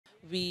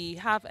We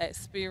have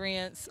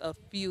experienced a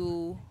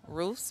few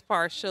roofs,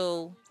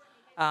 partial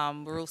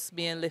roofs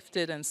being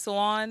lifted and so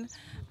on,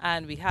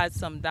 and we had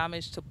some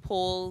damage to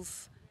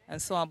poles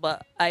and so on.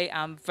 But I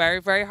am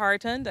very, very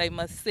heartened. I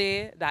must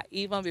say that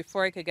even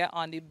before I could get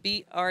on the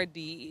beat, our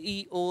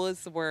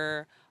DEOs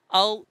were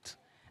out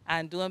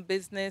and doing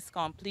business,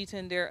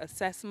 completing their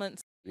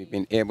assessments. We've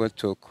been able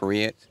to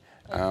create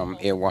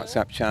a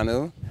WhatsApp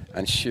channel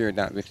and share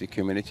that with the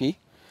community.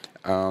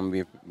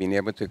 We've been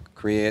able to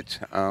create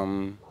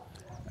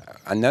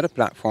another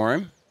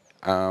platform.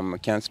 I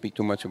can't speak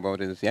too much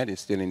about it as yet.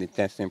 It's still in the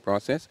testing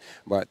process,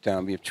 but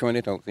we've thrown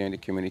it out there in the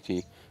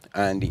community,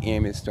 and the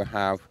aim is to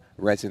have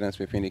residents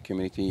within the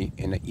community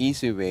in an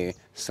easy way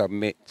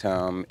submit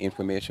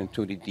information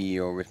to the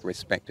DEO with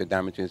respect to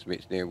damages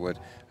which they would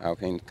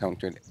have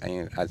encountered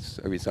as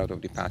a result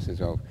of the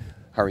passage of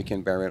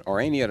Hurricane Beryl or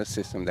any other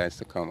system that is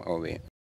to come our way.